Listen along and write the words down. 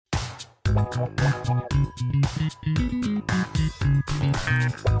Welcome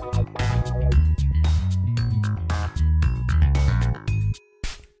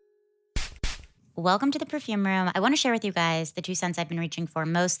to the Perfume Room. I want to share with you guys the 2 cents I've been reaching for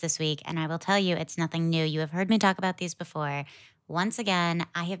most this week, and I will tell you it's nothing new. You have heard me talk about these before. Once again,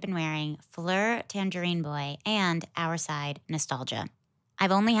 I have been wearing Fleur Tangerine Boy and Our Side Nostalgia.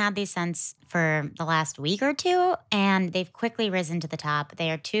 I've only had these scents for the last week or two, and they've quickly risen to the top.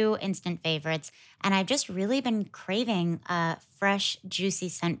 They are 2 instant favorites, and I've just really been craving a fresh, juicy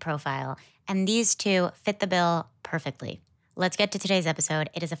scent profile, and these 2 fit the bill perfectly. Let's get to today's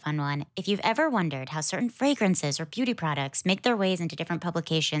episode. It is a fun one. If you've ever wondered how certain fragrances or beauty products make their ways into different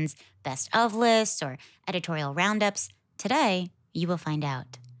publications, best of lists, or editorial roundups, today you will find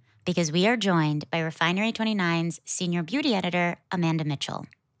out. Because we are joined by Refinery 29's senior beauty editor, Amanda Mitchell.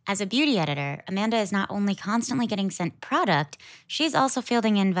 As a beauty editor, Amanda is not only constantly getting sent product, she's also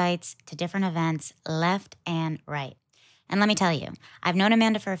fielding invites to different events left and right. And let me tell you, I've known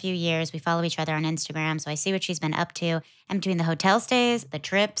Amanda for a few years. We follow each other on Instagram, so I see what she's been up to. And between the hotel stays, the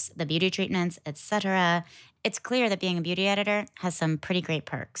trips, the beauty treatments, etc., it's clear that being a beauty editor has some pretty great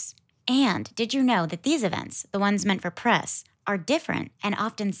perks. And did you know that these events, the ones meant for press, are different and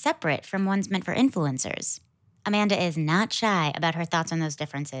often separate from ones meant for influencers? Amanda is not shy about her thoughts on those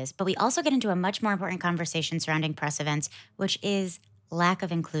differences, but we also get into a much more important conversation surrounding press events, which is lack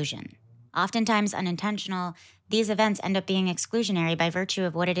of inclusion. Oftentimes unintentional, these events end up being exclusionary by virtue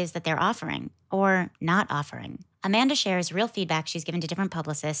of what it is that they're offering or not offering. Amanda shares real feedback she's given to different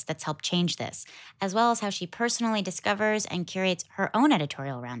publicists that's helped change this, as well as how she personally discovers and curates her own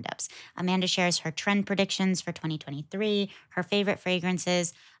editorial roundups. Amanda shares her trend predictions for 2023, her favorite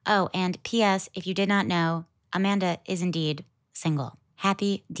fragrances. Oh, and P.S., if you did not know, Amanda is indeed single.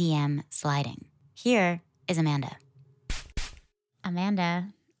 Happy DM sliding. Here is Amanda. Amanda,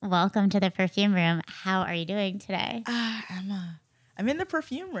 welcome to the Perfume Room. How are you doing today? Emma, I'm in the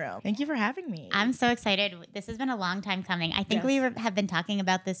perfume room. Thank you for having me. I'm so excited. This has been a long time coming. I think Yes. we have been talking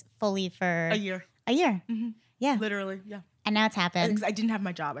about this fully for a year. A year. Mm-hmm. Yeah. Literally, yeah. And now it's happened. Because I didn't have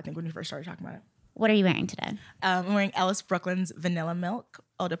my job, I think, when we first started talking about it. What are you wearing today? I'm wearing Ellis Brooklyn's Vanilla Milk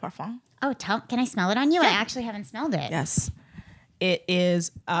Eau de Parfum. Oh, can I smell it on you? Yeah. I actually haven't smelled it. Yes. It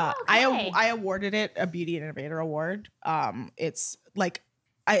is, Okay. I awarded it a Beauty Innovator Award. It's like,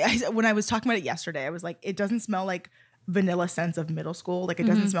 I when I was talking about it yesterday, I was like, it doesn't smell like vanilla scents of middle school. Like it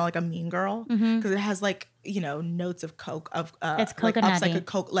doesn't smell like a mean girl because it has like, notes of It's like coconutty. like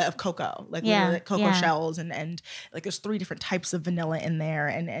of cocoa, like Yeah, literally, like cocoa yeah. shells and like there's 3 different types of vanilla in there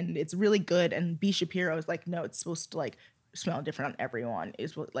and it's really good. And B Shapiro is like, no, it's supposed to like smell different on everyone.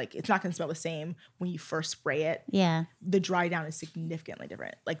 Is what like it's not going to smell the same when you first spray it. Yeah. The dry down is significantly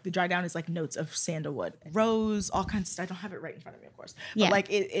different. Like the dry down is like notes of sandalwood, rose, all kinds of stuff. I don't have it right in front of me, of course. Yeah. But like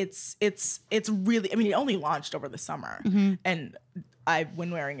it's really. I mean, it only launched over the summer, and I've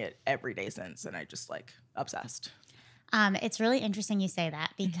been wearing it every day since, and I just like obsessed. It's really interesting you say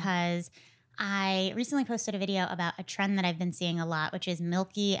that because I recently posted a video about a trend that I've been seeing a lot, which is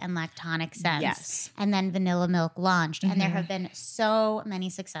milky and lactonic scents. Yes. And then vanilla milk launched. And there have been so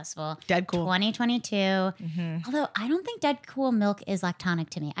many successful. Dead Cool. 2022. Although I don't think Dead Cool milk is lactonic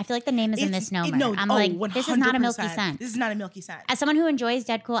to me. I feel like the name is a misnomer. I'm like, this is not a milky 100%. scent. This is not a milky scent. As someone who enjoys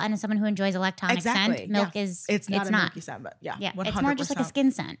Dead Cool and as someone who enjoys a lactonic scent, milk is it's not a milky scent, but yeah, Yeah, 100%. it's more just like a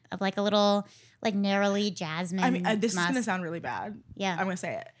skin scent of like a little like narrowly jasmine. I mean, this musk. is gonna sound really bad. Yeah. I'm gonna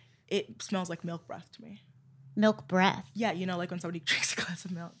say it. It smells like milk breath to me. Milk breath. Yeah, like when somebody drinks a glass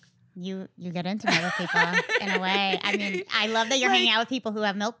of milk. You get intimate with people in a way. I mean, I love that you're hanging out with people who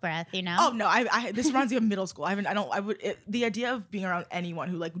have milk breath. Oh no, I this reminds me of middle school. The idea of being around anyone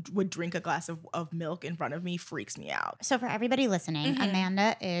who like would drink a glass of milk in front of me freaks me out. So for everybody listening,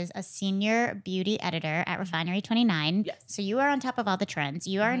 Amanda is a senior beauty editor at Refinery 29. Yes. So you are on top of all the trends.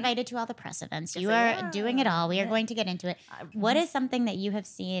 You are invited to all the press events. Yes, You I are am. doing it all. We are going to get into it. What is something that you have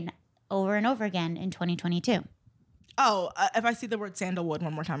seen over and over again in 2022? Oh, if I see the word sandalwood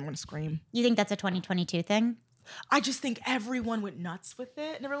one more time, I'm gonna scream. You think that's a 2022 thing? I just think everyone went nuts with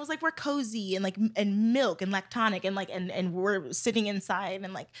it, and everyone was like, "We're cozy and like and milk and lactonic and like and we're sitting inside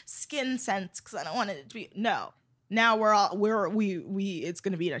and like skin scents because I don't want it to be no." Now it's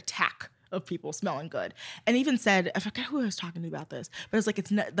gonna be an attack of people smelling good, and even said I forget who I was talking to about this, but it's like it's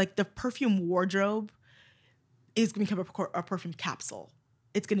not like the perfume wardrobe is gonna become a perfume capsule.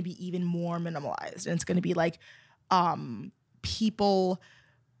 It's gonna be even more minimalized, and it's gonna be like people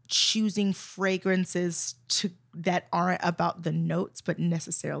choosing fragrances that aren't about the notes, but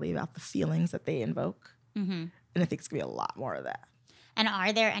necessarily about the feelings that they invoke. And I think it's gonna be a lot more of that. And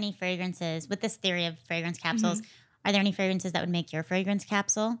are there any fragrances with this theory of fragrance capsules? Are there any fragrances that would make your fragrance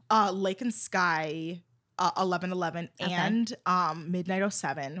capsule? Lake and Sky, 1111, Okay. and Midnight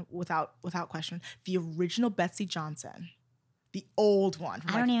 07, without question. The original Betsy Johnson, the old one.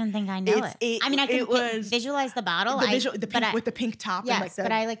 I don't even think I know it. I mean, I can visualize the bottle. The pink with the pink top. Yes, and like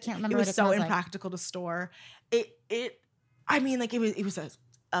but I can't remember what it so smells like. impractical to store. It was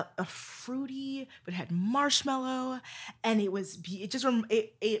a fruity, but it had marshmallow, and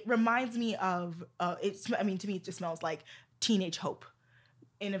it reminds me of to me it just smells like teenage hope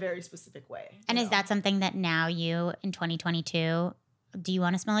in a very specific way. And is that something that now you in 2022, do you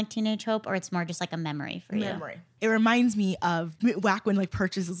want to smell like teenage hope, or it's more just like a memory for you? Memory. It reminds me of back when like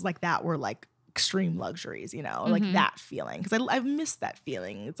purchases like that were like extreme luxuries, like that feeling. Because I miss that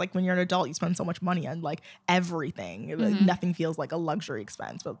feeling. It's like when you're an adult, you spend so much money on like everything. Like, nothing feels like a luxury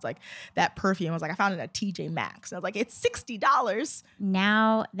expense. But it's like that perfume. I was like, I found it at TJ Maxx. And I was like, it's $60.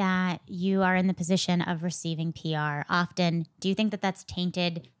 Now that you are in the position of receiving PR, often do you think that that's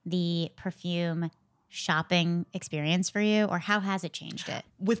tainted the perfume shopping experience for you, or how has it changed it?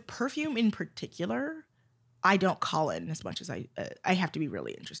 With perfume in particular, I don't call in as much as I have to be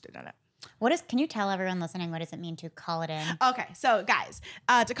really interested in it. Can you tell everyone listening, what does it mean to call it in? Okay, so guys,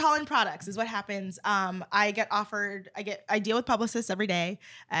 to call in products is what happens. I deal with publicists every day.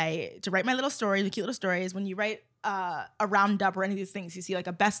 To write my little story, the cute little stories. When you write a roundup or any of these things, you see like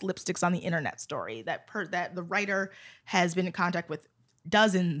a best lipsticks on the internet story that the writer has been in contact with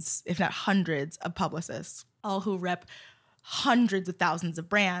dozens, if not hundreds, of publicists, all who rep hundreds of thousands of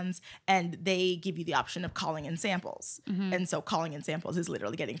brands, and they give you the option of calling in samples. And so calling in samples is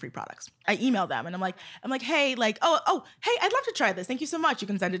literally getting free products. I email them and I'm like, hey, like, hey, I'd love to try this. Thank you so much. You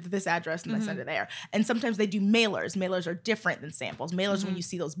can send it to this address, and I send it there. And sometimes they do mailers. Mailers are different than samples. Mailers, when you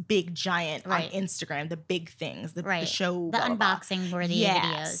see those big giant on Instagram, the big things, the show, the unboxing worthy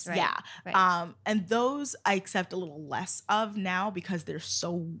videos. Right. Yeah. Right. And those I accept a little less of now because they're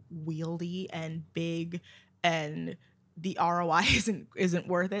so wieldy and big, and the ROI isn't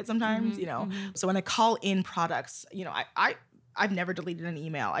worth it sometimes, So when I call in products, I've never deleted an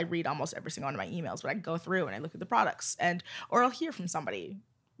email. I read almost every single one of my emails, but I go through and I look at the products, or I'll hear from somebody,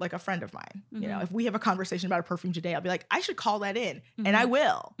 like a friend of mine. If we have a conversation about a perfume today, I'll be like, I should call that in, and I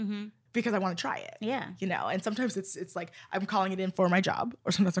will. Because I want to try it. Yeah. And sometimes it's like I'm calling it in for my job,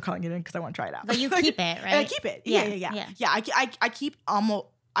 or sometimes I'm calling it in because I want to try it out. But you keep it, right? And I keep it. Yeah.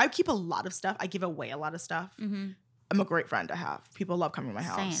 I keep a lot of stuff. I give away a lot of stuff. I'm a great friend to have. People love coming to my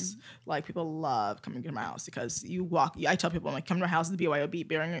house. Same. Like, people love coming to my house because I tell people, I'm like, come to my house, it's the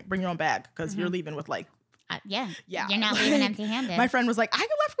BYOB, bring your own bag, because you're leaving with like, yeah. Yeah. You're not leaving empty-handed. My friend was like, I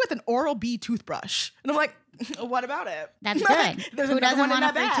left with an Oral-B toothbrush. And I'm like, what about it? That's good. There's Who doesn't want a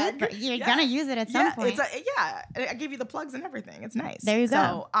free bag. toothbrush? You're going to use it at some point. I give you the plugs and everything. It's nice. There you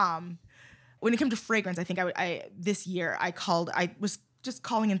go. So, when it came to fragrance, I think this year I was just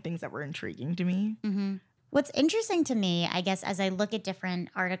calling in things that were intriguing to me. What's interesting to me, I guess, as I look at different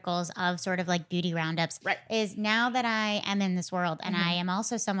articles of sort of like beauty roundups, is now that I am in this world, and I am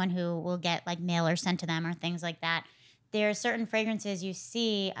also someone who will get like mailers sent to them or things like that, there are certain fragrances you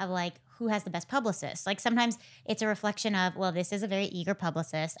see of like who has the best publicist. Like sometimes it's a reflection of, well, this is a very eager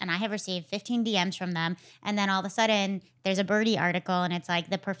publicist, and I have received 15 DMs from them, and then all of a sudden there's a Birdie article and it's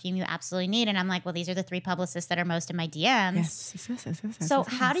like the perfume you absolutely need, and I'm like, well, these are the 3 publicists that are most in my DMs. Yes. So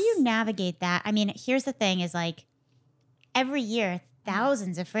how do you navigate that? I mean, here's the thing is like every year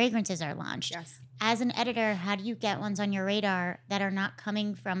thousands of fragrances are launched. Yes. As an editor, how do you get ones on your radar that are not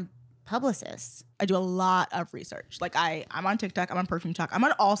coming from publicists? I do a lot of research. Like I'm on TikTok, I'm on Perfume Talk, I'm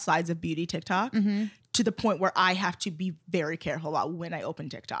on all sides of beauty TikTok, to the point where I have to be very careful about when I open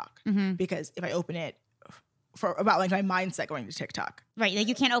TikTok, because if I open it about like my mindset going to TikTok. Right, like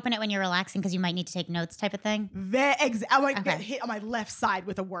you can't open it when you're relaxing because you might need to take notes type of thing? I might get hit on my left side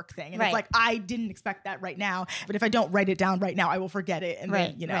with a work thing. And it's like, I didn't expect that right now. But if I don't write it down right now, I will forget it. And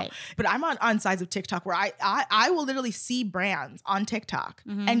then, But I'm on sides of TikTok where I will literally see brands on TikTok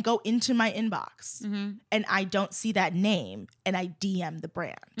and go into my inbox and I don't see that name and I DM the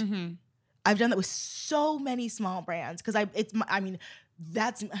brand. I've done that with so many small brands because I'm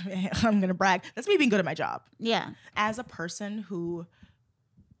going to brag. That's me being good at my job. Yeah. As a person who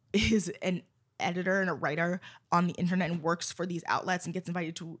is an editor and a writer on the internet and works for these outlets and gets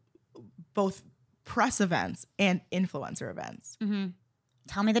invited to both press events and influencer events.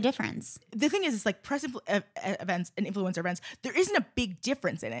 Tell me the difference. The thing is, it's like press events and influencer events, there isn't a big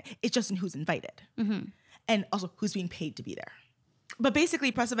difference in it. It's just in who's invited. And also who's being paid to be there. But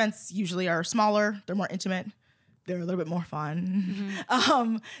basically, press events usually are smaller. They're more intimate. They're a little bit more fun.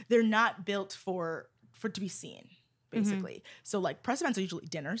 They're not built for to be seen, basically. So like press events are usually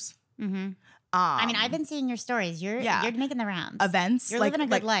dinners. I mean, I've been seeing your stories. You're making the rounds. Events. You're like, living a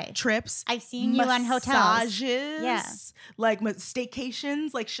good life. Trips. I've seen you on hotels. Massages. Yeah. Like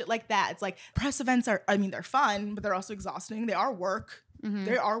staycations, like shit like that. It's like press events are, I mean, they're fun, but they're also exhausting. They are work. Mm-hmm.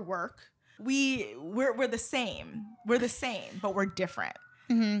 They are work. We're the same. We're the same, but we're different.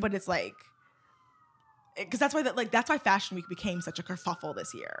 Mm-hmm. But it's like, because that's why Fashion Week became such a kerfuffle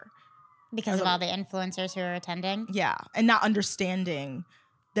this year. Because of all the influencers who are attending? Yeah. And not understanding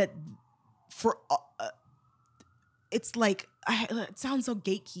that for it's like, it sounds so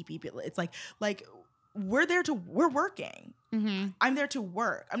gatekeepy, but it's like we're working. Mm-hmm. I'm there to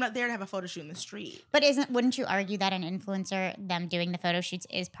work. I'm not there to have a photo shoot in the street. But wouldn't you argue that an influencer, them doing the photo shoots,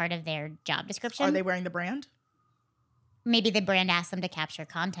 is part of their job description? Are they wearing the brand? Maybe the brand asked them to capture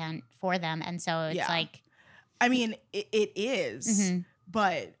content for them, and so it's like, I mean, it is, mm-hmm.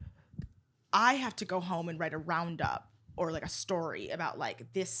 but I have to go home and write a roundup or like a story about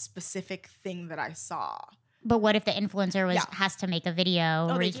like this specific thing that I saw. But what if the influencer has to make a video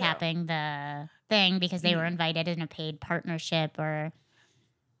they recapping the thing because they were invited in a paid partnership? Or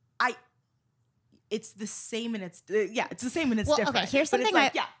it's the same and it's it's the same and it's different. Okay, here's something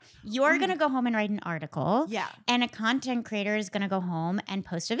you're gonna go home and write an article, and a content creator is gonna go home and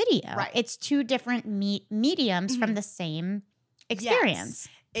post a video. Right. It's two different mediums from the same experience.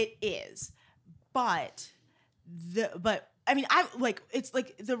 Yes, it is, but I mean, I like, it's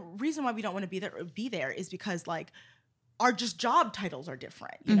like the reason why we don't want to be there is because like our just job titles are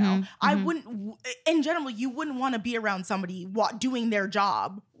different, you know? Mm-hmm. I wouldn't, in general, you wouldn't want to be around somebody doing their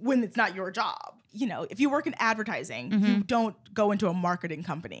job when it's not your job. You know, if you work in advertising, you don't go into a marketing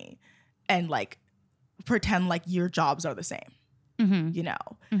company and like pretend like your jobs are the same, you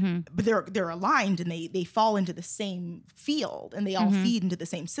know? But they're aligned and they fall into the same field and they all feed into the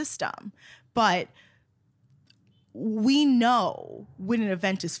same system. But we know when an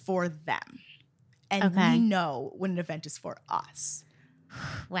event is for them, and we know when an event is for us.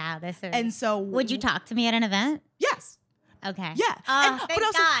 Wow, this is. And so, would you talk to me at an event? Yes. Okay. Yeah. Thank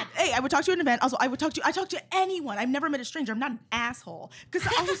God. Hey, I would talk to you at an event. Also, I talk to anyone. I've never met a stranger. I'm not an asshole. Because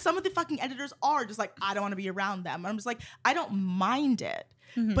also some of the fucking editors are just like, I don't want to be around them. And I'm just like, I don't mind it,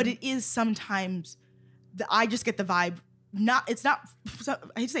 but it is sometimes I just get the vibe. I hate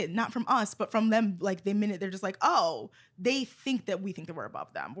to say it, not from us, but from them. Like the minute they're just like, oh, they think that we think that we're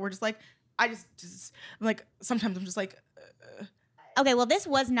above them. But we're just like, I'm like, sometimes I'm just like. Okay, well, this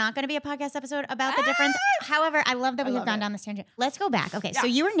was not going to be a podcast episode about the difference. However, I love that we have gone down this tangent. Let's go back. Okay, so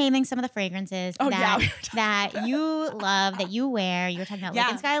you were naming some of the fragrances that you love, that you wear. You were talking about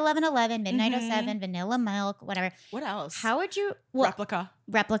Lincoln Sky 1111, Midnight 07, Vanilla Milk, whatever. What else? How would you... Replica.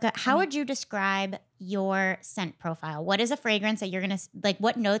 How would you describe your scent profile? What is a fragrance that you're going to... Like,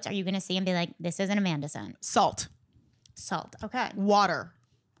 what notes are you going to see and be like, this is an Amanda scent? Salt. Okay. Water.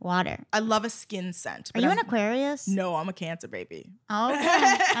 I love a skin scent. Are you an Aquarius? No, I'm a Cancer baby.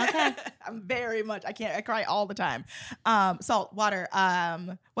 Okay. I'm very much. I cry all the time. Salt, water.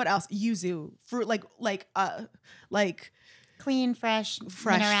 What else? Yuzu, fruit, like clean, fresh,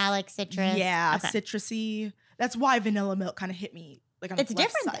 mineralic, citrus. Yeah, citrusy. That's why Vanilla Milk kind of hit me. Like on it's the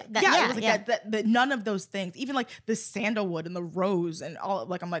different. Side. It was like that. None of those things, even like the sandalwood and the rose and all.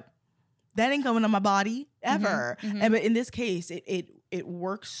 Like I'm like, that ain't going on my body ever. But in this case, it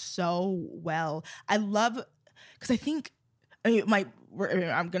works so well. I love, because I think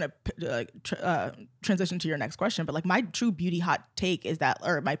I'm gonna transition to your next question, but like my true beauty hot take is that,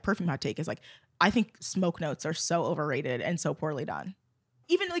 or my perfume hot take is like, I think smoke notes are so overrated and so poorly done.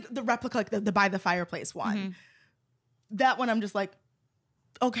 Even like the replica, like the by the fireplace one, that one I'm just like,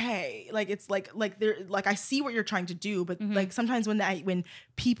 okay, like it's like they're like, I see what you're trying to do, but like sometimes when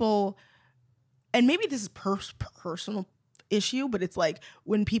people, and maybe this is personal issue, but it's like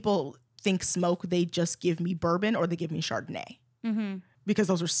when people think smoke, they just give me bourbon or they give me Chardonnay because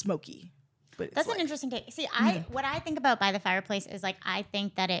those are smoky. But that's an interesting take. See, what I think about By the Fireplace is like, I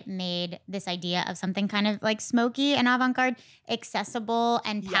think that it made this idea of something kind of like smoky and avant-garde accessible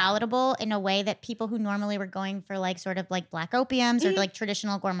and palatable in a way that people who normally were going for like sort of like black opiums or like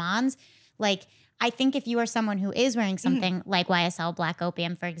traditional gourmands, like I think if you are someone who is wearing something like YSL Black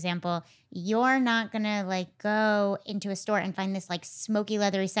Opium, for example, you're not going to like go into a store and find this like smoky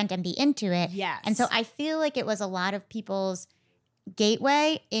leathery scent and be into it. Yes. And so I feel like it was a lot of people's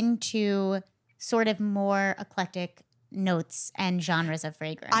gateway into sort of more eclectic notes and genres of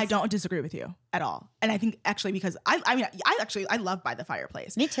fragrance. I don't disagree with you at all. And I think actually because I love By the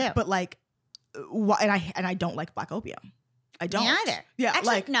Fireplace. Me too. But like, and I don't like Black Opium. I don't. Me either. Yeah,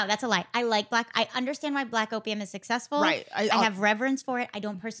 actually, no, that's a lie. I like I understand why Black Opium is successful. Right. I have reverence for it. I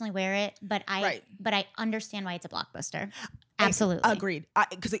don't personally wear it, but I understand why it's a blockbuster. Absolutely. Agreed.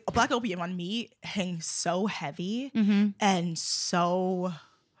 Because black opium on me hangs so heavy and so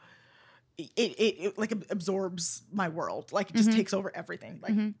it like absorbs my world. Like it just takes over everything.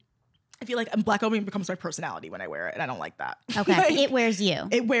 Like I feel like black opium becomes my personality when I wear it, and I don't like that. Okay. Like, it wears you.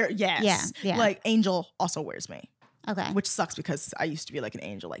 Yes. Yeah. Like Angel also wears me. Okay. Which sucks because I used to be like an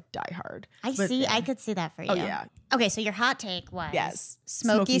Angel, like die hard. I could see that for you. Oh yeah. Okay, so your hot take was Yes.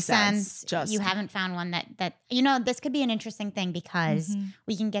 smoky Scents, scents. You haven't found one that this could be an interesting thing because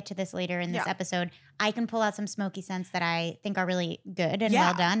we can get to this later in this episode. I can pull out some smoky scents that I think are really good and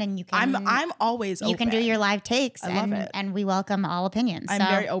well done, and you can. I'm always open. You can do your live takes. I love it. And we welcome all opinions. I'm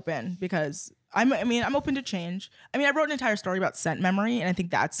very open because I'm open to change. I mean, I wrote an entire story about scent memory, and I think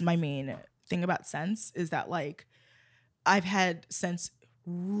that's my main thing about scents is that like I've had scents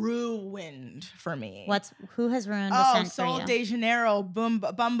ruined for me. Who has ruined the scent for you? Sol de Janeiro Bum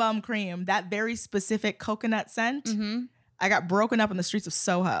Bum Cream, that very specific coconut scent. I got broken up in the streets of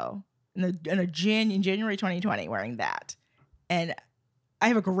Soho in January 2020 wearing that, and I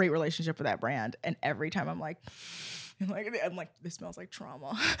have a great relationship with that brand. And every time I'm like, this smells like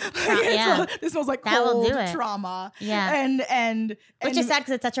trauma. This smells like cold trauma. Yeah, and which is sad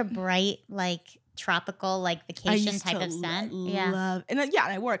because it's such a bright like tropical like vacation type of scent. And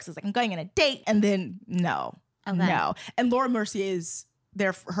I wore it because it's like I'm going on a date, and then no. And Laura Mercier is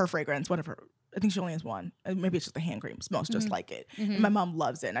her fragrance. One of her, I think she only has one. Maybe it's just a hand cream. Smells just like it. And my mom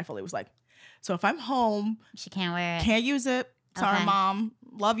loves it, and I fully was like, so if I'm home, she can't wear it. Can't use it. Sorry, Mom.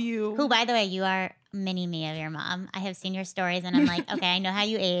 Love you. Who, by the way, you are mini me of your mom. I have seen your stories, and I'm like, okay, I know how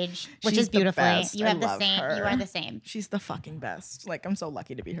you age, which is beautifully. You have the same. Her. You are the same. She's the fucking best. Like, I'm so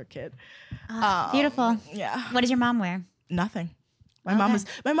lucky to be her kid. Beautiful. Yeah. What does your mom wear? Nothing. My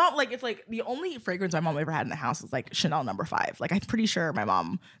mom like, it's like the only fragrance my mom ever had in the house was like Chanel No. 5. Like, I'm pretty sure my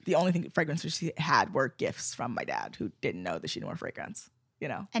mom, the only fragrances she had were gifts from my dad who didn't know that she didn't wear fragrance. You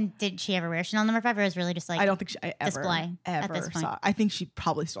know. And did she ever wear Chanel No. 5, or is really just like I don't think I ever display ever at this point? saw. I think she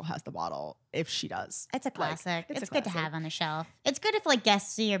probably still has the bottle if she does. It's a classic. Like, it's good to have on the shelf. It's good if like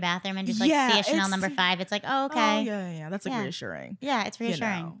guests see your bathroom and just like see a Chanel No. 5. It's like, oh, okay. Oh, yeah. That's like reassuring. Yeah, it's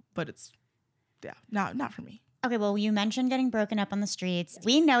reassuring. You know? But it's not for me. Okay, well, you mentioned getting broken up on the streets.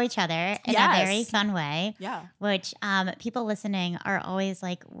 We know each other in a very fun way. Yeah. Which people listening are always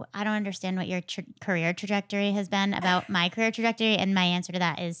like, I don't understand what your career trajectory has been about my career trajectory. And my answer to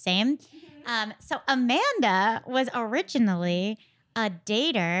that is same. So Amanda was originally a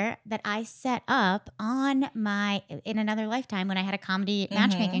dater that I set up in another lifetime when I had a comedy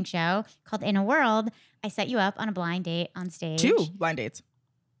matchmaking show called In a World. I set you up on a blind date on stage. 2 blind dates.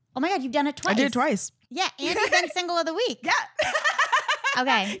 Oh my God, you've done it twice. I did it twice. Yeah, and you've been single of the week. Yeah.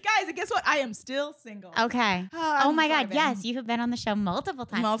 Okay. Guys, and guess what? I am still single. Okay. Oh my God, yes, you have been on the show multiple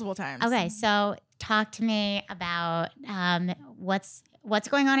times. Multiple times. Okay, so talk to me about what's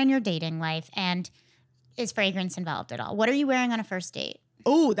going on in your dating life, and is fragrance involved at all? What are you wearing on a first date?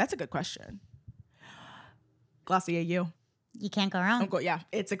 Oh, that's a good question. Glossier You. You can't go wrong.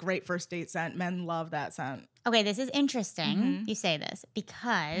 It's a great first date scent. Men love that scent. Okay, this is interesting. You say this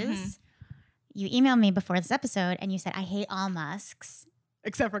because you emailed me before this episode and you said, I hate all musks.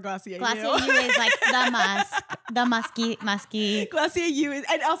 Except for Glossier You. Glossier You is like the musk, the musky. Glossier You is,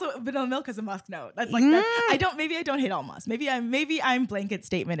 and also vanilla milk has a musk note. That's like maybe I don't hate all musk. Maybe I'm blanket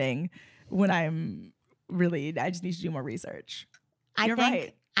statementing when I just need to do more research. You're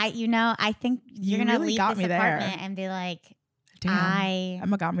right. I think you're gonna really leave got this me apartment there. and be like, damn,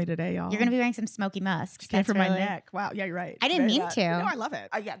 Emma got me today, y'all. You're gonna be wearing some smoky musks. Came from my neck. Wow, yeah, you're right. I didn't mean to. No, I love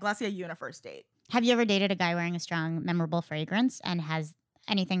it. Glossier You on a first date. Have you ever dated a guy wearing a strong, memorable fragrance, and has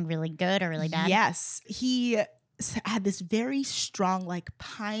anything really good or really bad? Yes, he had this very strong, like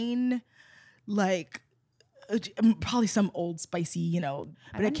pine, like probably some old spicy,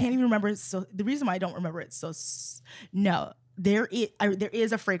 but I can't even remember. So the reason why I don't remember it there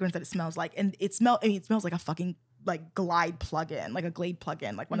is a fragrance that it smells like, and it smells like a fucking like Glide plug-in, like a Glade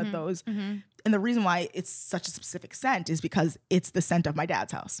plug-in, like one of those. And the reason why it's such a specific scent is because it's the scent of my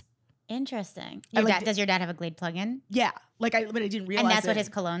dad's house. Interesting. Does your dad have a Glade plug-in? Yeah, but I didn't realize. And that's what his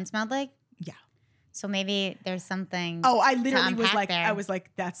cologne smelled like? Yeah. So maybe there's something. Oh, I literally was like, there. I was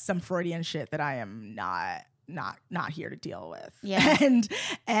like, that's some Freudian shit that I am not here to deal with. Yeah. And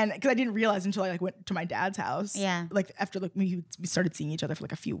because I didn't realize until I like went to my dad's house. Yeah. Like after like we started seeing each other for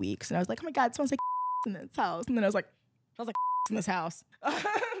like a few weeks, and I was like, oh my God, it smells like in this house. And then I was like, in this house.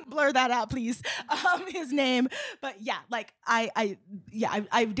 Blur that out, please. His name. But yeah, like I've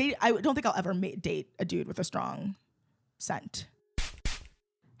dated. I don't think I'll ever date a dude with a strong scent.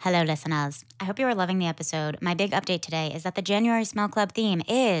 Hello, listeners. I hope you are loving the episode. My big update today is that the January Smell Club theme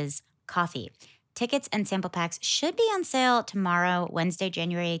is coffee. Tickets and sample packs should be on sale tomorrow, Wednesday,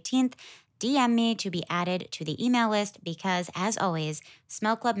 January 18th. DM me to be added to the email list because, as always,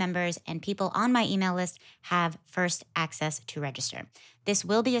 Smell Club members and people on my email list have first access to register. This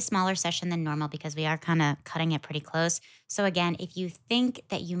will be a smaller session than normal because we are kind of cutting it pretty close. So again, if you think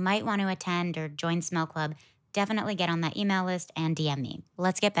that you might want to attend or join Smell Club, definitely get on that email list and DM me.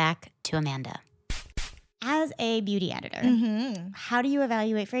 Let's get back to Amanda. As a beauty editor, how do you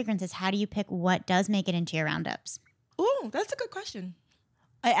evaluate fragrances? How do you pick what does make it into your roundups? Oh, that's a good question.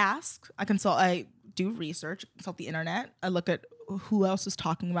 I ask, I consult, I do research, consult the internet. I look at who else is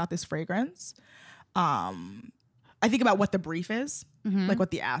talking about this fragrance. I think about what the brief is, like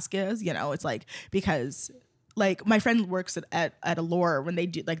what the ask is, you know, it's like, because like my friend works at Allure when they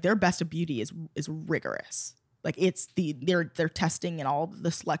do like their best of beauty is rigorous. Like it's their testing and all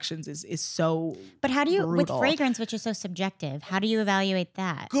the selections is so. But how do you brutal. with fragrance, which is so subjective? How do you evaluate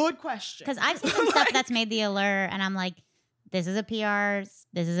that? Good question. Because I've seen some stuff that's made the Allure, and I'm like, this is a PR.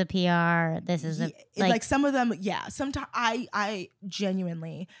 This is a PR. This is a like some of them. Yeah, sometimes I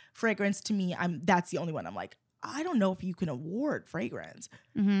genuinely fragrance to me. That's the only one I'm like I don't know if you can award fragrance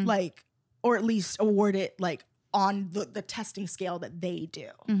like or at least award it like on the testing scale that they do.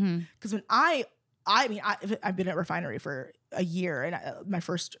 Because when I've been at Refinery for a year, and my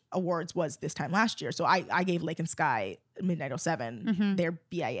first awards was this time last year. So I gave Lake and Sky Midnight 07 their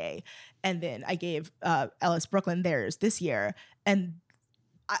BIA, and then I gave Ellis Brooklyn theirs this year. And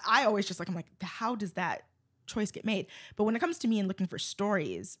I always just like, I'm like, how does that choice get made? But when it comes to me and looking for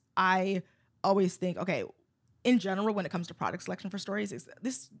stories, I always think, okay, in general, when it comes to product selection for stories,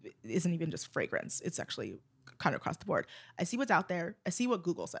 this isn't even just fragrance. It's actually kind of across the board. I see what's out there. I see what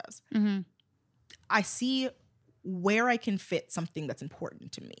Google says. I see where I can fit something that's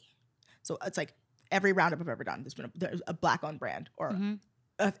important to me. So it's like every roundup I've ever done, there's a black-owned brand, or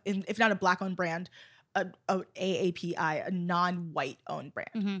if not a black-owned brand, a AAPI, a non-white owned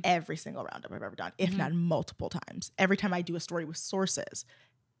brand. Every single roundup I've ever done, if not multiple times. Every time I do a story with sources,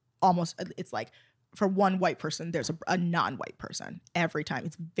 almost it's like for one white person, there's a non-white person. Every time,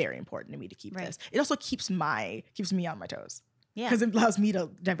 it's very important to me to keep this. It also keeps me on my toes. Yeah, because it allows me to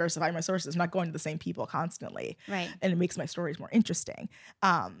diversify my sources. I'm not going to the same people constantly, right? And it makes my stories more interesting.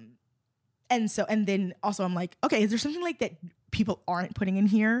 And then also I'm like, okay, is there something like that people aren't putting in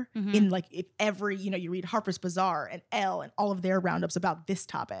here? In like, if every, you read Harper's Bazaar and Elle and all of their roundups about this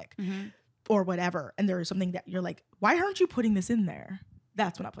topic or whatever, and there is something that you're like, why aren't you putting this in there?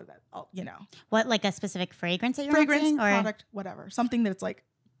 That's when I put that. What, like a specific fragrance that you're fragrance, or product, whatever, something that's like.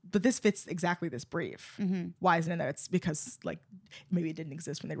 But this fits exactly this brief. Why isn't it there? It's because like maybe it didn't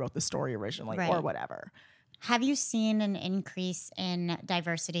exist when they wrote the story originally or whatever. Have you seen an increase in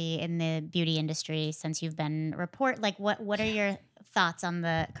diversity in the beauty industry since you've been like what are your thoughts on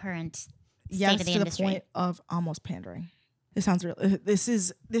the current state of the industry? To the point of almost pandering. It sounds real. This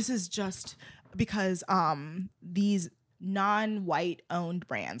is just because these non-white owned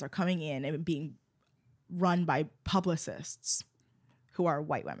brands are coming in and being run by publicists who are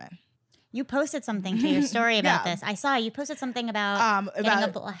white women. You posted something to your story about this. I saw you posted something about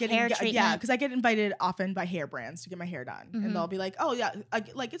getting hair treatment. Yeah, because I get invited often by hair brands to get my hair done. And they'll be like, oh yeah,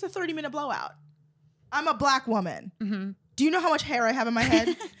 like it's a 30-minute blowout. I'm a black woman. Do you know how much hair I have in my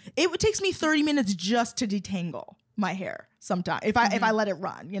head? It takes me 30 minutes just to detangle my hair sometimes. If I let it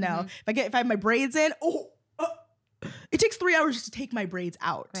run, if I have my braids in, it takes 3 hours just to take my braids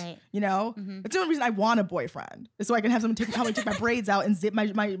out. Right. That's the only reason I want a boyfriend, is so I can have someone help me take my braids out and zip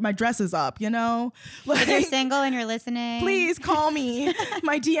my dresses up. Like, if you're single and you're listening, please call me.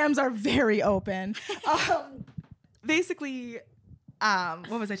 My DMs are very open. Basically,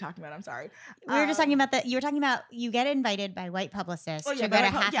 what was I talking about? I'm sorry. We were just talking about you were talking about you get invited by white publicists to go to a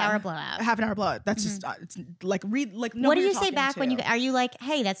half-hour blowout. A half-hour blowout. That's just it's like what do you say back when are you like,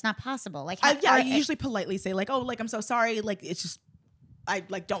 hey, that's not possible? Like, I usually politely say like, oh, like I'm so sorry. Like it's just I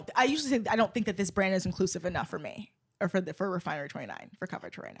usually say I don't think that this brand is inclusive enough for me or for Refinery 29 for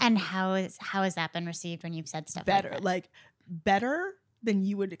coverage right now. And how has that been received when you've said stuff better than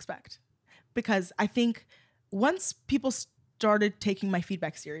you would expect, because I think once people started taking my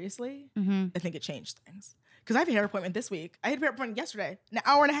feedback seriously, I think it changed things. Because I have a hair appointment this week. I had a hair appointment yesterday, an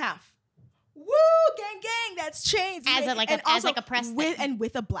hour and a half. Woo, gang, that's changed. As a press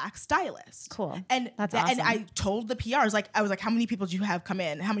with a black stylist. Cool. And that's awesome. And I told the PRs, I was like, how many people did you have come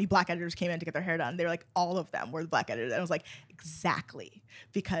in? How many black editors came in to get their hair done? They were like, all of them were the black editors. And I was like, exactly.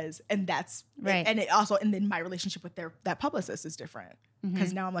 That's right. And then my relationship with that publicist is different.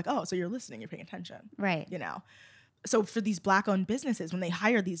 Because now I'm like, oh, so you're listening, you're paying attention. Right. so for these Black-owned businesses, when they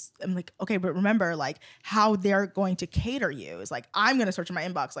hire these, I'm like, okay, but remember, like, how they're going to cater you is like, I'm going to search in my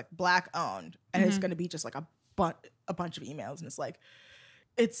inbox, like, Black-owned, and it's going to be just like a bunch of emails. And it's like,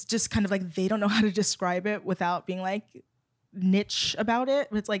 it's just kind of like, they don't know how to describe it without being like niche about it.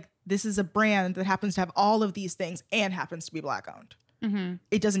 But it's like, this is a brand that happens to have all of these things and happens to be Black-owned.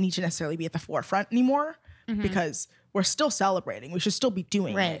 It doesn't need to necessarily be at the forefront anymore because we're still celebrating. We should still be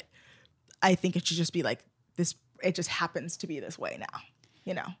doing it. I think it should just be like this. It just happens to be this way now,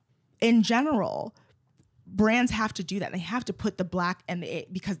 you know. In general, brands have to do that. They have to put the Black and the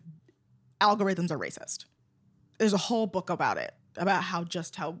because algorithms are racist. There's a whole book about it, about how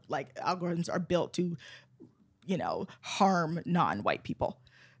like algorithms are built to, you know, harm non-white people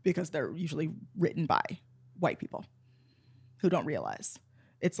because they're usually written by white people who don't realize.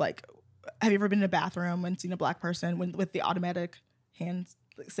 It's like, have you ever been in a bathroom and seen a Black person with the automatic hand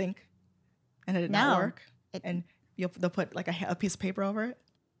sink and it did not work? And they'll put like a piece of paper over it.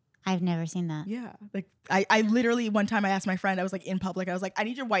 I've never seen that. Yeah. Like I literally, one time I asked my friend, I was like in public, I was like, I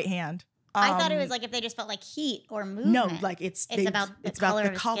need your white hand. I thought it was like if they just felt like heat or movement. No, like it's about the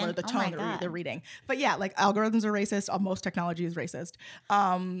color, the tone they're reading. But yeah, like algorithms are racist. Most technology is racist.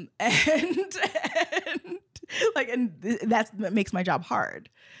 And that makes my job hard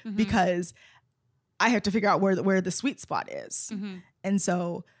because I have to figure out where the sweet spot is. And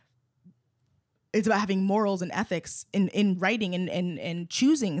so it's about having morals and ethics in writing and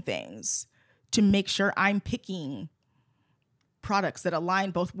choosing things to make sure I'm picking products that align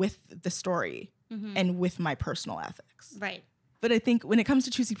both with the story and with my personal ethics. Right. But I think when it comes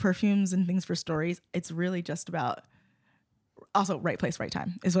to choosing perfumes and things for stories, it's really just about also right place, right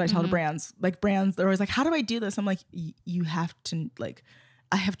time is what I tell the brands. Like brands, they're always like, how do I do this? I'm like, you have to like,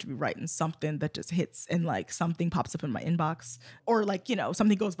 I have to be writing something that just hits and like something pops up in my inbox or like, you know,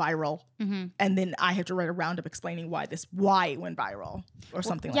 something goes viral and then I have to write a roundup explaining why it went viral or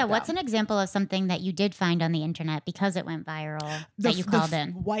something like that. Yeah, what's an example of something that you did find on the internet because it went viral that you called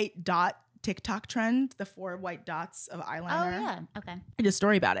in? White dot TikTok trend, the 4 white dots of eyeliner. Oh yeah, okay. I did a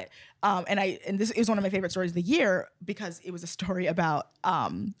story about it. And this is one of my favorite stories of the year because it was a story about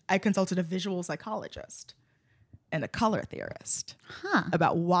I consulted a visual psychologist and a color theorist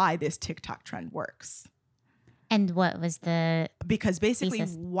about why this TikTok trend works. And what was the because basically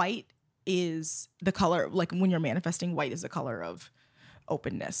thesis? White is the color, like when you're manifesting, white is the color of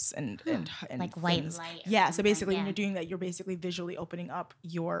openness and like white things. light. Yeah, so basically when you're doing that, you're basically visually opening up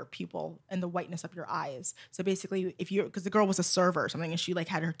your pupil and the whiteness of your eyes. So basically because the girl was a server or something and she like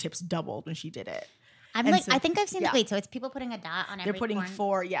had her tips doubled when she did it. I'm and like, so, I think I've seen it. Wait, so it's people putting a dot on every They're putting corn?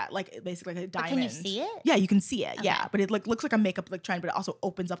 4, like basically like a diamond. But can you see it? Yeah, you can see it. Okay. Yeah, but it looks like a makeup trend, but it also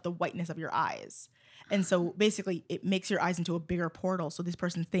opens up the whiteness of your eyes. And so basically it makes your eyes into a bigger portal. So this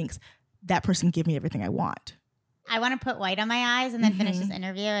person thinks that person give me everything I want. I want to put white on my eyes and then finish this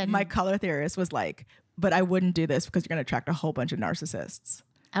interview. And my color theorist was like, but I wouldn't do this because you're going to attract a whole bunch of narcissists.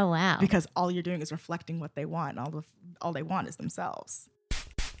 Oh, wow. Because all you're doing is reflecting what they want. And all they want is themselves.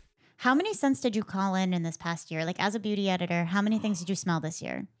 How many scents did you call in this past year? Like as a beauty editor, how many things did you smell this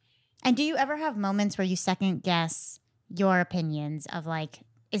year? And do you ever have moments where you second guess your opinions of like,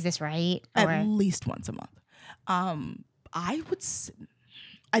 is this right? Or? At least once a month. I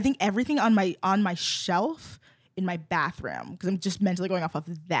think everything on my shelf in my bathroom, because I'm just mentally going off of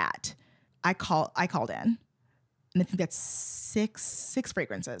that, I called in, and I think that's six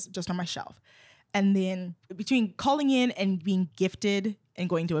fragrances just on my shelf. And then between calling in and being gifted and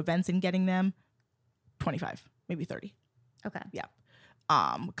going to events and getting them, 25, maybe 30. Okay. Yeah.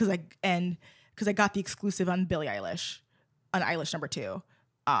 Because I got the exclusive on Billie Eilish, on Eilish number 2.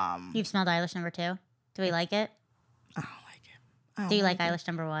 You've smelled Eilish number 2? Do we like it? I don't like it. Do you like Eilish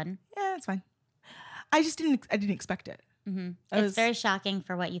number 1? Yeah, it's fine. I didn't expect it. Mm-hmm. It's very shocking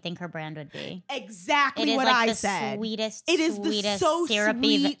for what you think her brand would be. Exactly what I said. It is the so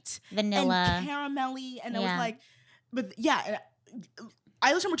syrupy, sweet vanilla, and caramelly, and I was like, but yeah,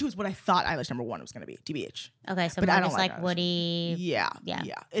 Eilish number 2 is what I thought Eilish number 1 was going to be. TBH. Okay, so more just like woody. Yeah.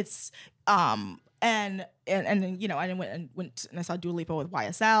 It's and you know, I went and I saw Dua Lipa with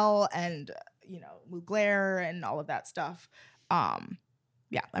YSL and you know Mugler and all of that stuff.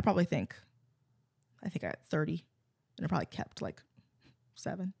 Yeah, I think I had 30. And I probably kept like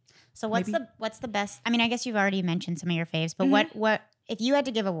 7. So what's the best? I mean, I guess you've already mentioned some of your faves, but what if you had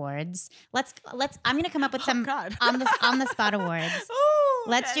to give awards? Let's. I'm gonna come up with some on the spot awards. Ooh,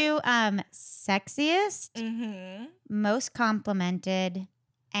 let's do sexiest, most complimented,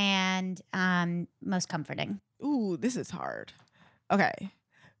 and most comforting. Ooh, this is hard. Okay,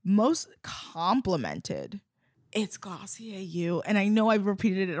 most complimented. It's Glossier You, and I know I've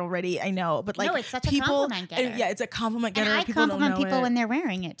repeated it already. I know, but like No, it's such a people, compliment getter. yeah, it's a compliment getter. And I people compliment don't know people it. when they're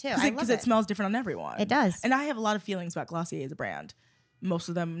wearing it too. I love Because it smells different on everyone. It does. And I have a lot of feelings about Glossier as a brand. Most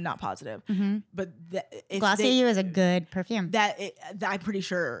of them not positive, but Glossier You is a good perfume. I'm pretty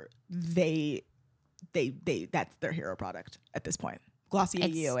sure they that's their hero product at this point. Glossier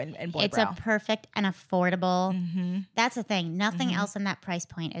You and Boy It's Brow. a perfect and affordable. That's the thing. Nothing else in that price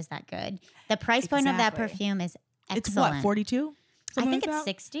point is that good. The price point of that Exactly. perfume is excellent. It's what, 42? I think it's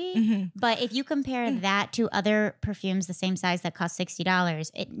 60. But if you compare that to other perfumes the same size that cost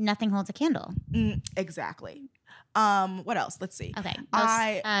 $60, nothing holds a candle. Exactly. What else? Let's see. Okay.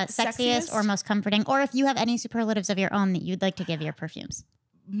 Sexiest or most comforting, or if you have any superlatives of your own that you'd like to give your perfumes.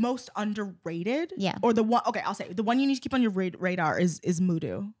 Most underrated? Yeah. Or the one, okay, I'll say the one you need to keep on your radar is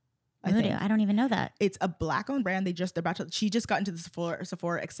Mudu. I don't even know that. It's a black-owned brand. She just got into the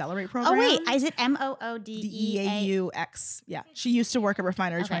Sephora Accelerate program. Oh wait, is it MOODEAUX? Yeah, she used to work at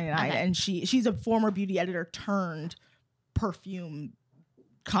Refinery 29, okay. and she's a former beauty editor turned perfume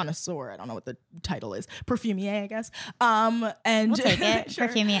connoisseur. I don't know what the title is. Perfumier, I guess. And we'll take it. Sure.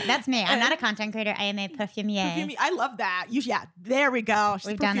 Perfumier. That's me. I'm not a content creator. I am a perfumier. I love that. Yeah, there we go.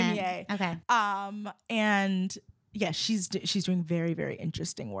 She's We've perfumier. done it. Okay. And yeah, she's doing very, very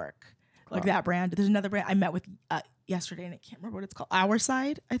interesting work. Cool. Like that brand. There's another brand I met with yesterday, and I can't remember what it's called. Our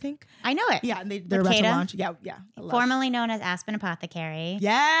Side, I think. I know it. Yeah, and they're about to launch. Yeah. Formerly known as Aspen Apothecary.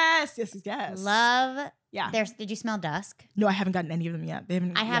 Yes. Love. Yeah. Did you smell Dusk? No, I haven't gotten any of them yet. They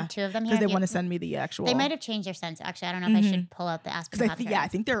haven't. I have 2 of them here. Because they want to send me the actual. They might have changed their scents. Actually, I don't know if I should pull out the Aspen Apothecary. I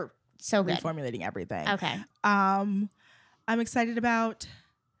think they're so good. Reformulating everything. Okay. I'm excited about.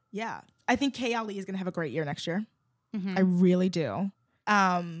 Yeah, I think Kay Ali is going to have a great year next year. I really do.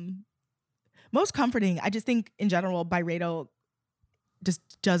 Most comforting, I just think in general, Byredo just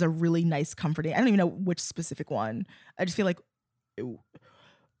does a really nice comforting. I don't even know which specific one. I just feel like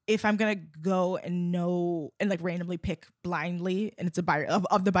if I'm gonna go and like randomly pick blindly, and it's of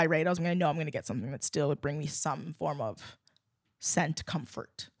the Byredos, I'm gonna get something that still would bring me some form of scent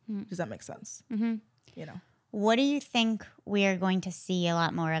comfort. Does that make sense? You know. What do you think we are going to see a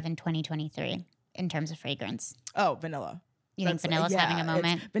lot more of in 2023 in terms of fragrance? Oh, vanilla. You think vanilla's having a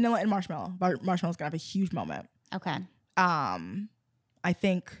moment? Vanilla and marshmallow. Marshmallow's gonna have a huge moment. Okay. I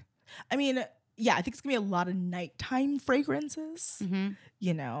think it's gonna be a lot of nighttime fragrances.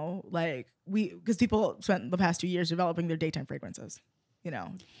 You know, like because people spent the past 2 years developing their daytime fragrances. You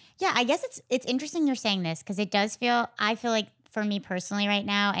know. Yeah, I guess it's interesting you're saying this because I feel like for me personally right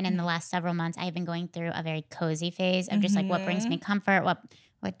now, and in the last several months, I've been going through a very cozy phase of just like what brings me comfort,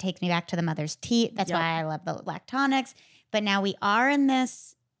 what takes me back to the mother's teat. That's why I love the lactonics. But now we are in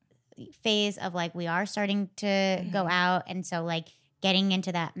this phase of like we are starting to go out, and so like getting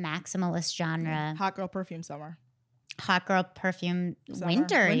into that maximalist genre. Hot girl perfume summer. Hot girl perfume Summer.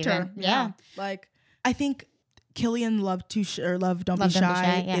 winter even. Yeah. Like I think Killian Love Don't Be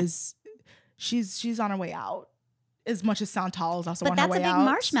Shy is she's on her way out. As much as Santal is also on her way out. But that's a big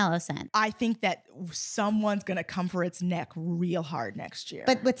marshmallow scent. I think that someone's going to come for its neck real hard next year.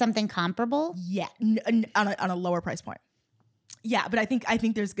 But with something comparable? Yeah, on a lower price point. Yeah, but I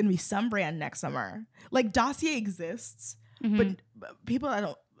think there's going to be some brand next summer. Like Dossier exists, but people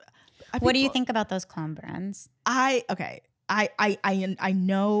What do you think about those clone brands? I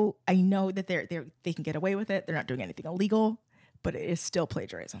know that they can get away with it. They're not doing anything illegal, but it is still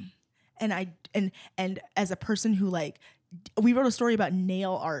plagiarism. And as a person who we wrote a story about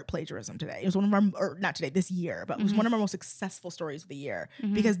nail art plagiarism today. It was one of our, or not today, this year, but it was one of our most successful stories of the year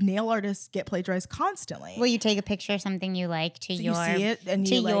because nail artists get plagiarized constantly. Well, you take a picture of something you like to so your you see it and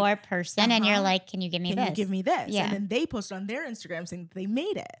your person, and you're like, "Can you give me this? Can you give me this?" Yeah. And then they post on their Instagram saying that they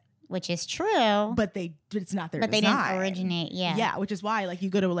made it. Which is true. But it's not their design. But they didn't originate, Yeah, which is why you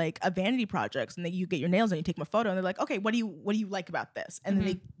go to a vanity projects and then you get your nails and you take my photo and they're like, okay, what do you like about this? And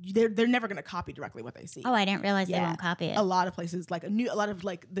then they're never gonna copy directly what they see. Oh, I didn't realize they won't copy it. A lot of places a lot of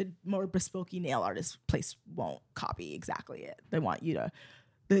the more bespoke nail artist place won't copy exactly it. They want you to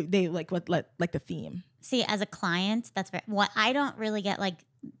they like the theme. See, as a client, that's what I don't really get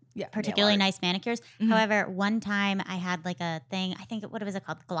particularly nail art. Nice manicures. However, one time I had a thing, I think, what was it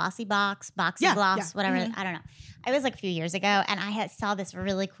called? Glossy gloss, whatever. I don't know. It was a few years ago, and I saw this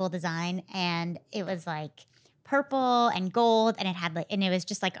really cool design, and it was purple and gold, and it had and it was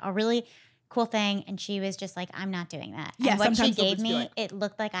just a really cool thing. And she was just like, I'm not doing that. Yeah, and what she sometimes gave me, it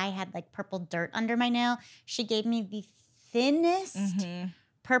looked like I had purple dirt under my nail. She gave me the thinnest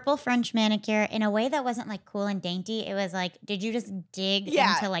purple French manicure in a way that wasn't cool and dainty. It was did you just dig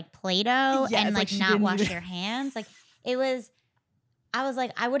into Play-Doh and not wash your hands? It was I was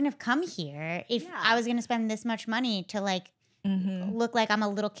like, I wouldn't have come here if Yeah. I was going to spend this much money to like look like I'm a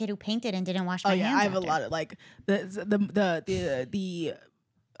little kid who painted and didn't wash my hands. I have after. a lot of like the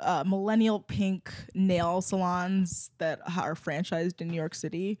millennial pink nail salons that are franchised in New York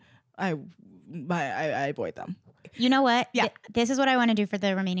City. I avoid them. You know what? Yeah. This is what I want to do for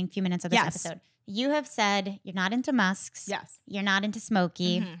the remaining few minutes of this Yes. episode. You have said you're not into musks. Yes. You're not into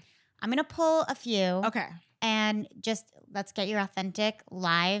smoky. I'm going to pull a few. Okay. And just let's get your authentic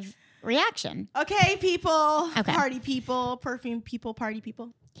live reaction. Okay, people. Okay. Party people, perfume people, party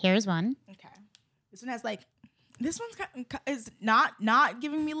people. Here's one. Okay. This one has like, this one's is not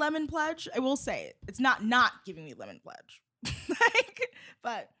giving me lemon pledge. I will say it's not giving me lemon pledge.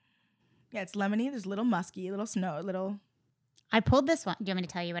 But yeah, it's lemony. There's a little musky, a little snow, a little. I pulled this one. Do you want me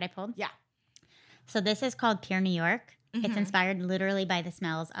to tell you what I pulled? Yeah. So this is called Pure New York. It's inspired literally by the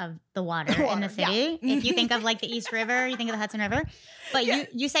smells of the water in the city. Yeah. If you think of like the East River, you think of the Hudson River. But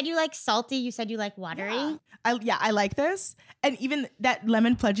you said you like salty. You said you like watery. Yeah. I like this. And even that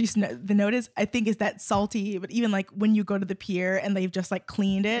lemon pledgy, the note is, I think is that salty, but even like when you go to the pier and they've just like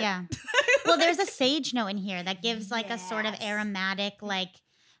cleaned it. Yeah. Well, there's a sage note in here that gives like a sort of aromatic, like,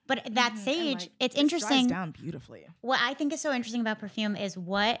 but that sage, it's interesting. Dries down beautifully. What I think is so interesting about perfume is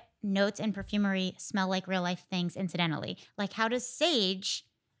what notes in perfumery smell like real life things incidentally. Like how does sage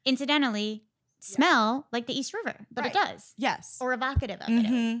incidentally smell like the East River? But it does. Yes. Or evocative of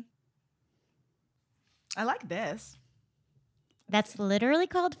it. I like this. That's literally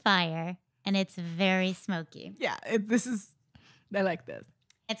called Fire, and it's very smoky. Yeah, I like this.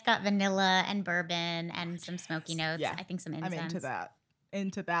 It's got vanilla and bourbon and some smoky notes. Yeah. I think some incense. I'm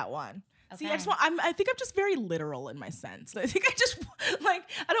into that one. Okay. See, I think I'm just very literal in my sense. I think I just like,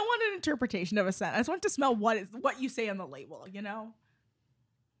 I don't want an interpretation of a scent. I just want to smell what you say on the label, you know?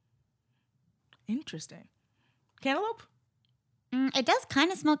 Interesting. Cantaloupe? It does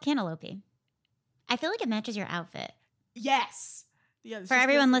kind of smell cantaloupe-y. I feel like it matches your outfit. Yes. Yeah, For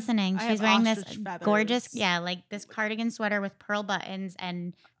everyone listening, I she's have wearing this ostrich feathers. gorgeous, like this cardigan sweater with pearl buttons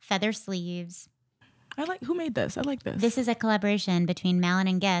and feather sleeves. Who made this? I like this. This is a collaboration between Malin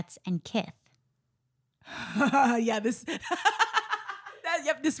and Getz and Kith. Yeah, this.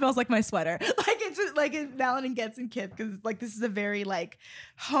 This smells like my sweater. Like it's just, like Malin and Getz and Kith, because like this is a very like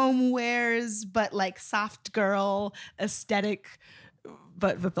homewares but like soft girl aesthetic,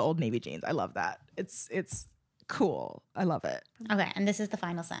 but with the Old Navy jeans. I love that. It's cool. I love it. Okay, and this is the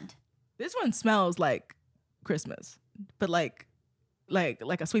final scent. This one smells like Christmas, but like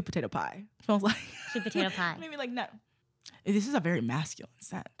a sweet potato pie. It smells like Sweet potato pie. Maybe like no. This is a very masculine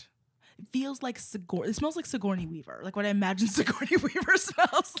scent. It feels like It smells like Sigourney Weaver, like what I imagine Sigourney Weaver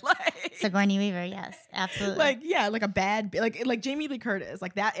smells like. Sigourney Weaver, yes, absolutely. Like a bad, like Jamie Lee Curtis,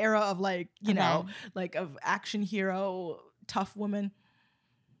 like that era of like you know, like of action hero, tough woman.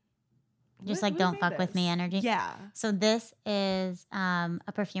 Just like don't fuck with me energy. Yeah. So this is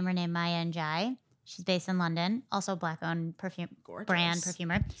a perfumer named Maya Njai. She's based in London, also Black-owned brand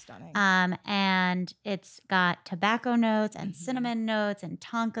perfumer. Stunning. And it's got tobacco notes and cinnamon notes and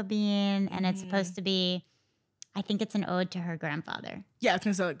tonka bean, and it's supposed to be, I think it's an ode to her grandfather. Yeah, it's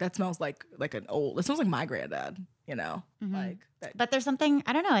gonna say that smells like an old. It smells like my granddad. You know, like that. But there's something,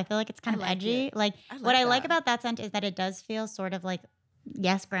 I don't know. I feel like it's kind of edgy. it. Like I like what I like that. about that scent is that it does feel sort of like,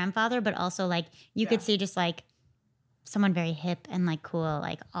 yes, grandfather, but also like you could see just like someone very hip and like cool,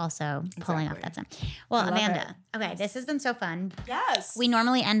 like also pulling off that scent. Well, Amanda, okay, this has been so fun. Yes. We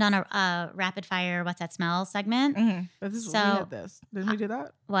normally end on a rapid fire "What's that smell" segment. But this is So, we had this. Didn't we do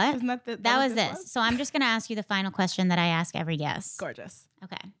that? What? Isn't that That was this. So I'm just going to ask you the final question that I ask every guest. Gorgeous.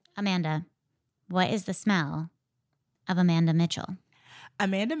 Okay, Amanda, what is the smell of Amanda Mitchell?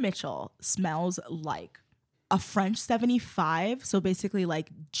 Amanda Mitchell smells like a French 75. So basically like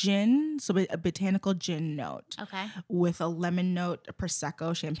gin, so a botanical gin note. Okay. With a lemon note, a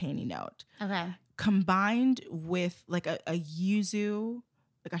Prosecco champagne note. Okay. Combined with like a yuzu,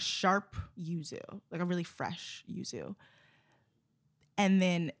 like a sharp yuzu, like a really fresh yuzu. And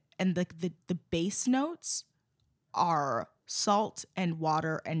the base notes are salt and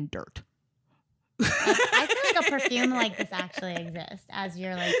water and dirt. I feel like a perfume like this actually exists as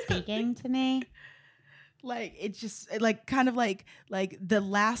you're like speaking to me. Like it's just like kind of like the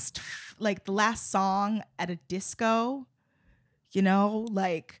last song at a disco, you know,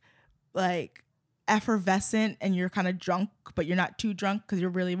 like effervescent, and you're kind of drunk, but you're not too drunk because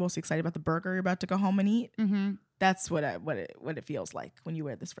you're really most excited about the burger you're about to go home and eat. Mm-hmm. That's what it feels like when you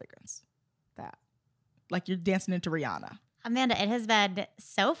wear this fragrance. That, like you're dancing into Rihanna. Amanda, it has been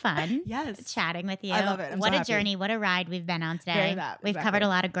so fun Yes, chatting with you. I love it. I'm what so a happy. journey, what a ride we've been on today. That, We've exactly. covered a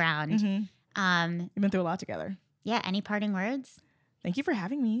lot of ground. We've been through a lot together. Yeah, any parting words? Thank you for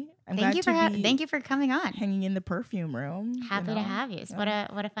having me. Thank you for coming on. Hanging in the perfume room. Happy to have you. So what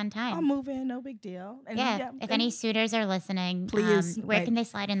a fun time. I'll move in, no big deal. And if any suitors are listening, please, where can they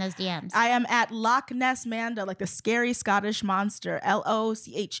slide in those DMs? I am at Loch Ness Manda, like the scary Scottish monster,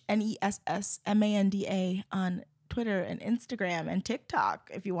 LOCHNESSMANDA on Twitter and Instagram and TikTok.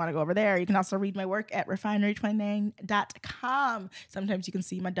 If you want to go over there, you can also read my work at refinery29.com. Sometimes you can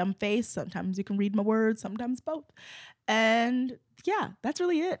see my dumb face. Sometimes you can read my words. Sometimes both. And yeah, that's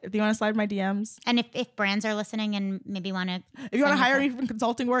really it. If you want to slide my DMs. And if brands are listening and maybe want to... If you want to hire me for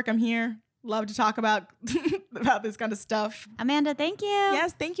consulting work, I'm here. Love to talk about this kind of stuff. Amanda, thank you.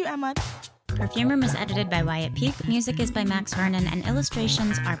 Yes, thank you, Emma. Perfume Room is edited by Wyatt Peak. Music is by Max Vernon, and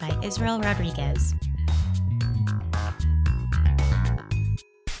illustrations are by Israel Rodriguez.